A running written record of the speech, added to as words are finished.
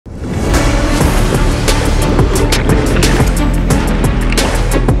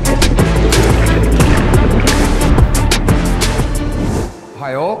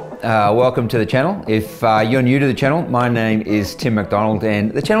welcome to the channel. If you're new to the channel, my name is McDonald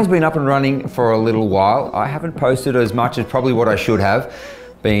and the channel's been up and running for a little while. I haven't posted as much as probably what I should have,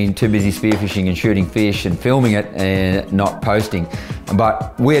 been too busy spearfishing and shooting fish and filming it and not posting.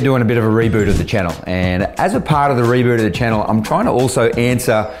 But we're doing a bit of a reboot of the channel, and as a part of the reboot of the channel, I'm trying to also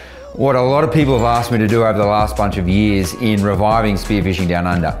answer what a lot of people have asked me to do over the last bunch of years in reviving Spearfishing Down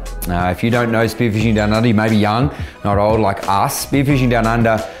Under. If you don't know Spearfishing Down Under, you may be young, not old like us. Spearfishing Down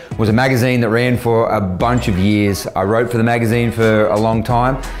Under was a magazine that ran for a bunch of years. I wrote for the magazine for a long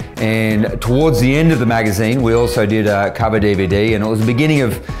time, and towards the end of the magazine, we also did a cover DVD, and it was the beginning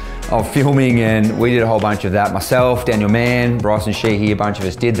of filming, and we did a whole bunch of that. Myself, Daniel Mann, Bryson Sheehy, a bunch of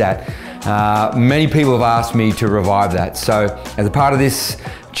us did that. Many people have asked me to revive that. So as a part of this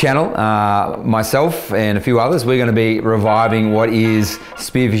channel, myself and a few others, we're going to be reviving what is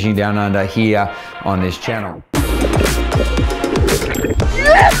Spearfishing Down Under here on this channel.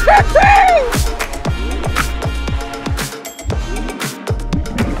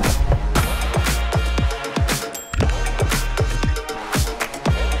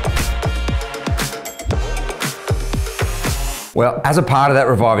 Well, as a part of that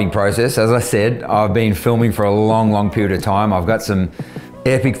reviving process, as I said, I've been filming for a long period of time. I've got some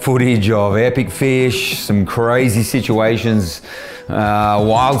epic footage of epic fish, some crazy situations,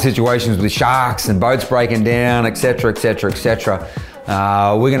 wild situations with sharks and boats breaking down, etc, etc, etc.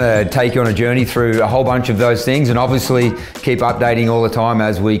 We're going to take you on a journey through a whole bunch of those things, and obviously keep updating all the time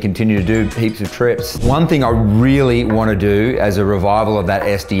as we continue to do heaps of trips. One thing I really want to do as a revival of that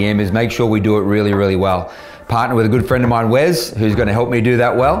SDM is make sure we do it really well. Partner with a good friend of mine, Wes, who's going to help me do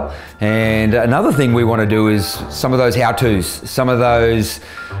that well. And another thing we want to do is some of those how-tos, some of those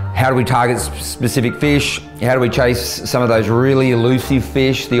how do we target specific fish, how do we chase some of those really elusive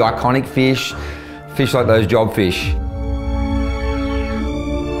fish, the iconic fish like those job fish.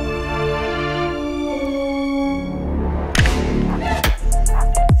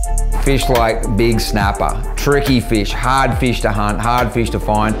 Fish like big snapper, tricky fish, hard fish to hunt, hard fish to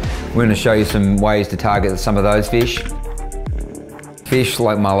find. We're going to show you some ways to target some of those fish. Fish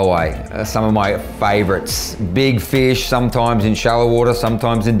like mulloway, some of my favorites. Big fish, sometimes in shallow water,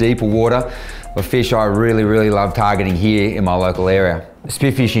 sometimes in deeper water. But fish I really love targeting here in my local area.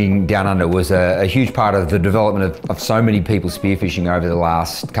 Spearfishing Down Under was a huge part of the development of so many people spearfishing over the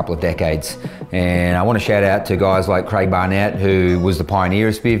last couple of decades. And I want to shout out to guys like Craig Barnett, who was the pioneer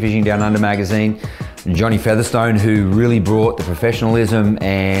of Spearfishing Down Under magazine, and Johnny Featherstone, who really brought the professionalism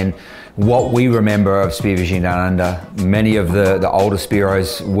and what we remember of Spearfishing Down Under. Many of the older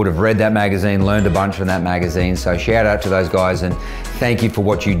Spearos would have read that magazine, learned a bunch from that magazine. So shout out to those guys and thank you for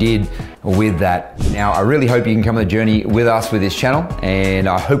what you did with that. Now, I really hope you can come on the journey with us with this channel, and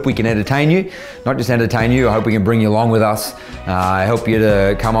I hope we can entertain you. Not just entertain you, I hope we can bring you along with us. I help you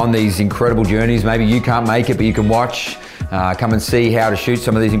to come on these incredible journeys. Maybe you can't make it, but you can watch. Come and see how to shoot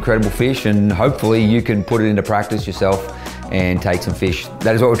some of these incredible fish, and hopefully you can put it into practice yourself and take some fish.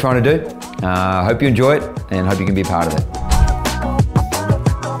 That is what we're trying to do. Hope you enjoy it and hope you can be a part of it.